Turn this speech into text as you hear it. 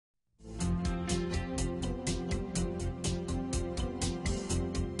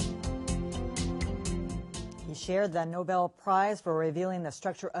shared the Nobel Prize for revealing the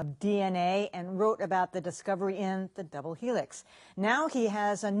structure of DNA and wrote about the discovery in the double helix. Now he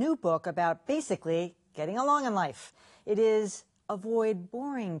has a new book about basically getting along in life. It is Avoid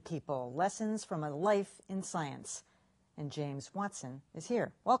Boring People, Lessons from a Life in Science. And James Watson is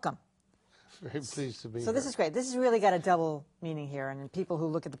here. Welcome. Very pleased to be here. So this is great. This has really got a double meaning here, and people who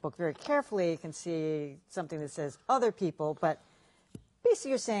look at the book very carefully can see something that says other people, but basically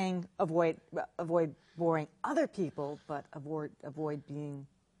you're saying avoid boring other people, but avoid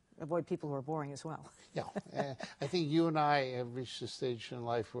people who are boring as well. Yeah, I think you and I have reached a stage in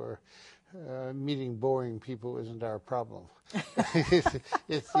life where meeting boring people isn't our problem.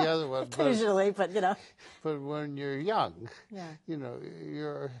 It's the other one. Occasionally, but you know. But when you're young, yeah, you know,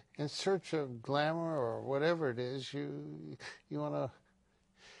 you're in search of glamour or whatever it is. You want to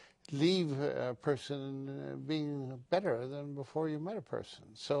leave a person being better than before you met a person.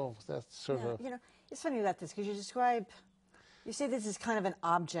 So that's sort of. You know, it's funny about this because you say this is kind of an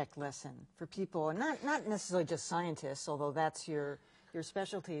object lesson for people, and not necessarily just scientists, although that's your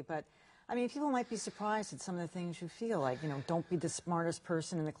specialty, but I mean, people might be surprised at some of the things you feel, like, you know, don't be the smartest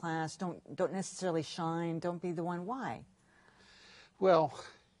person in the class, don't necessarily shine, don't be the one. Why? Well,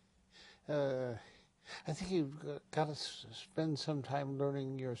 I think you've got to spend some time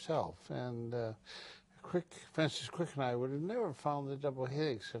learning yourself. And Francis Crick and I would have never found the double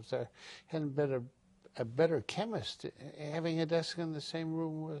helix if there hadn't been a better chemist having a desk in the same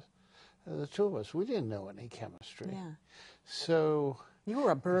room with the two of us. We didn't know any chemistry. Yeah. So... You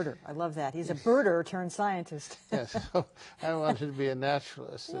were a birder. I love that. He's a birder turned scientist. Yes. So I wanted to be a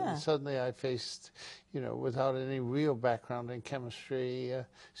naturalist. Yeah. And suddenly I faced, you know, without any real background in chemistry,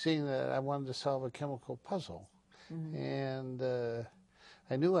 seeing that I wanted to solve a chemical puzzle. Mm-hmm. And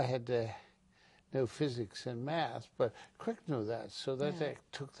I knew I had to know physics and math, but Crick knew that, so that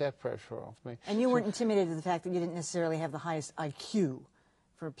took that pressure off me. And you weren't intimidated at the fact that you didn't necessarily have the highest IQ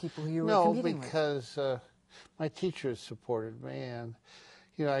for people who you were competing with? No, because my teachers supported me, and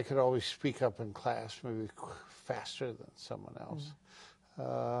you know, I could always speak up in class, maybe faster than someone else.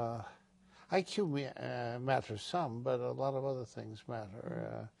 IQ matters some, but a lot of other things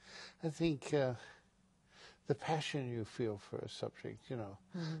matter. I think the passion you feel for a subject, you know,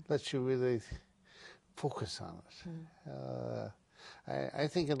 lets you really focus on it. I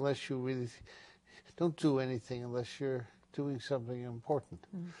think unless you really don't do anything unless you're doing something important.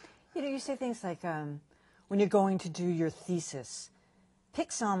 You know, you say things like, when you're going to do your thesis, pick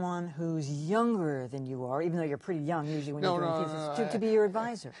someone who's younger than you are, even though you're pretty young usually when you're doing a thesis, to be your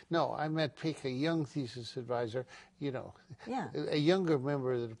advisor. No, I meant pick a young thesis advisor, you know, yeah, a younger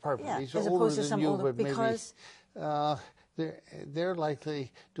member of the department. Yeah, He's as older opposed to than some you, older, but because maybe they're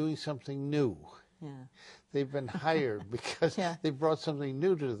likely doing something new. Yeah. They've been hired because they brought something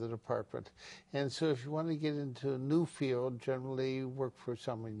new to the department. And so if you want to get into a new field, generally work for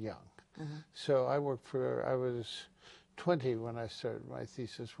someone young. So I was 20 when I started my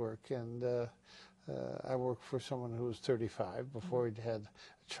thesis work, and I worked for someone who was 35 before he'd had a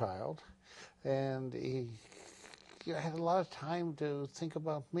child. And he had a lot of time to think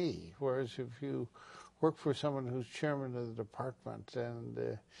about me, whereas if you work for someone who's chairman of the department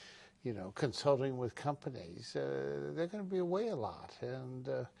and you know, consulting with companies, they're going to be away a lot. And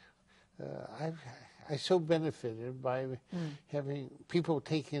I so benefited by having people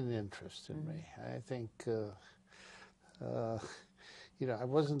taking an interest in me. I think, you know, I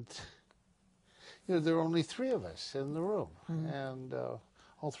wasn't, you know, there were only 3 of us in the room, and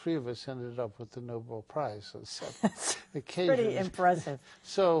all 3 of us ended up with the Nobel Prize on 7 occasions. Pretty impressive.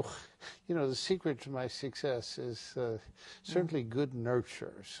 So, you know, the secret to my success is certainly good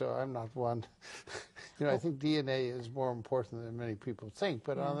nurture. So I'm not one, you know, I think DNA is more important than many people think,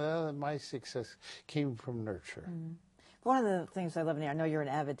 but on the other hand, my success came from nurture. One of the things I love in here, I know you're an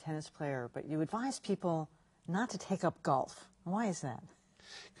avid tennis player, but you advise people not to take up golf. Why is that?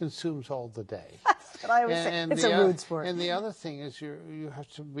 Consumes all the day. But I always say it's a rude sport. And the other thing is you have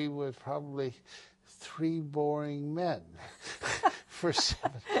to be with probably 3 boring men for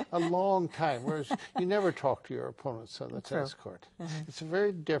a long time, whereas you never talk to your opponents on the tennis court. It's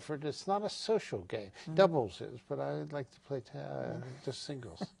very different. It's not a social game. Doubles is, but I would like to play just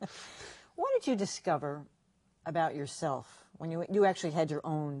singles. What did you discover about yourself when you actually had your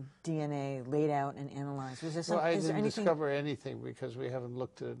own DNA laid out and analyzed? Was there some, well, I didn't discover anything because we haven't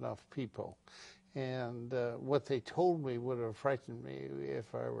looked at enough people. And what they told me would have frightened me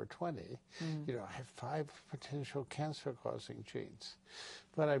if I were 20. You know, I have 5 potential cancer-causing genes.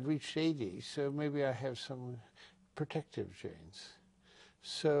 But I've reached 80, so maybe I have some protective genes.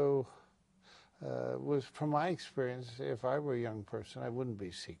 So was, from my experience, if I were a young person, I wouldn't be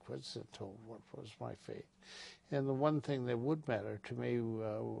sequenced and told what was my fate. And the one thing that would matter to me,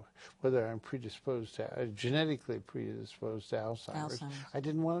 whether I'm genetically predisposed to Alzheimer's, I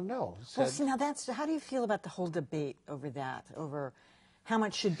didn't want to know. Well, see, now how do you feel about the whole debate over that, over how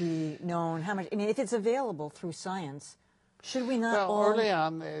much should be known, how much, I mean, if it's available through science, should we not all early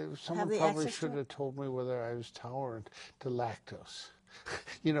on, someone probably should have have told me whether I was tolerant to lactose.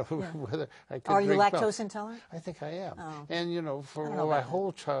 You know, whether I could Are you drink lactose milk. intolerant? I think I am. Oh. And, you know, for my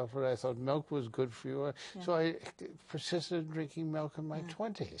whole childhood, I thought milk was good for you. So I persisted in drinking milk in my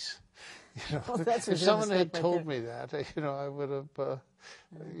 20s. You know, well, that's if someone had told me that, you know, I would have,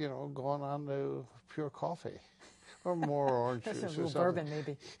 you know, gone on to pure coffee. Or more orange juice or something. Bourbon,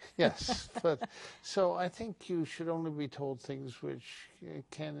 maybe. Yes, but so I think you should only be told things which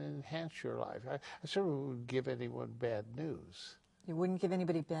can enhance your life. I certainly wouldn't give anyone bad news. You wouldn't give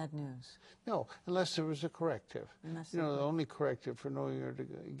anybody bad news? No, unless there was a corrective. You know, the only corrective for knowing you're to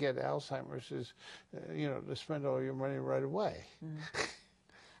get Alzheimer's is, you know, to spend all your money right away.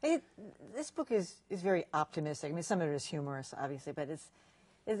 This book is very optimistic. I mean, some of it is humorous, obviously, but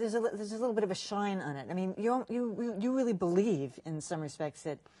there's a little bit of a shine on it. I mean, you really believe, in some respects,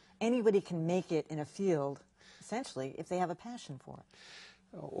 that anybody can make it in a field, essentially, if they have a passion for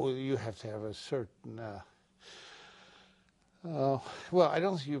it. Well, you have to have a certain... well, I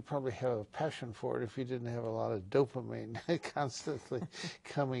don't think you probably have a passion for it if you didn't have a lot of dopamine constantly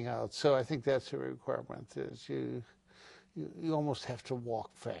coming out. So I think that's a requirement. Is you almost have to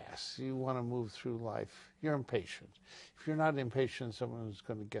walk fast. You want to move through life. You're impatient. If you're not impatient, someone's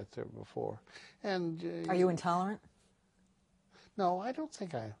going to get there before. And are you intolerant? No, I don't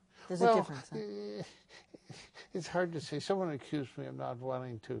think I am. There's a difference. Huh? It's hard to say. Someone accused me of not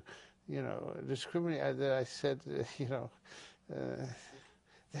wanting to, you know, discriminate. That I said, you know,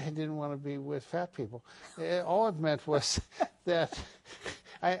 they didn't want to be with fat people. All it meant was that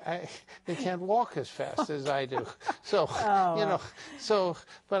they can't walk as fast as I do. So, you know, so,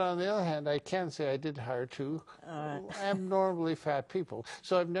 but on the other hand, I can say I did hire two abnormally fat people.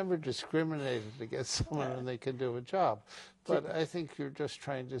 So I've never discriminated against someone when they can do a job. But I think you're just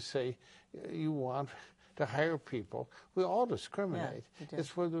trying to say you want to hire people. We all discriminate. Yeah,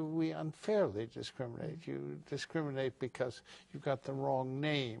 it's whether we unfairly discriminate. You discriminate because you've got the wrong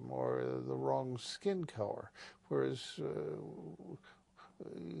name or the wrong skin color, whereas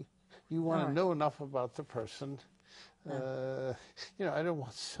you want to know enough about the person. You know, I don't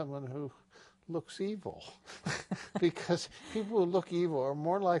want someone who looks evil because people who look evil are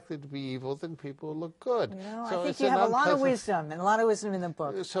more likely to be evil than people who look good. You know, so I think you have a lot of wisdom, and a lot of wisdom in the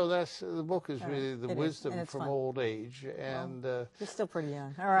book. So the book is really the wisdom from old age. And you're still pretty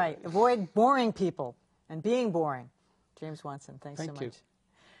young. All right. Avoid boring people and being boring. James Watson, thanks so much. Thank you.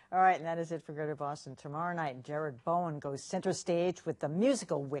 All right, and that is it for Greater Boston. Tomorrow night, Jared Bowen goes center stage with the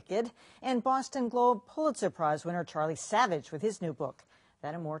musical Wicked, and Boston Globe Pulitzer Prize winner Charlie Savage with his new book.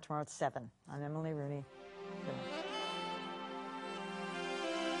 That and more tomorrow at 7. I'm Emily Rooney. Good night.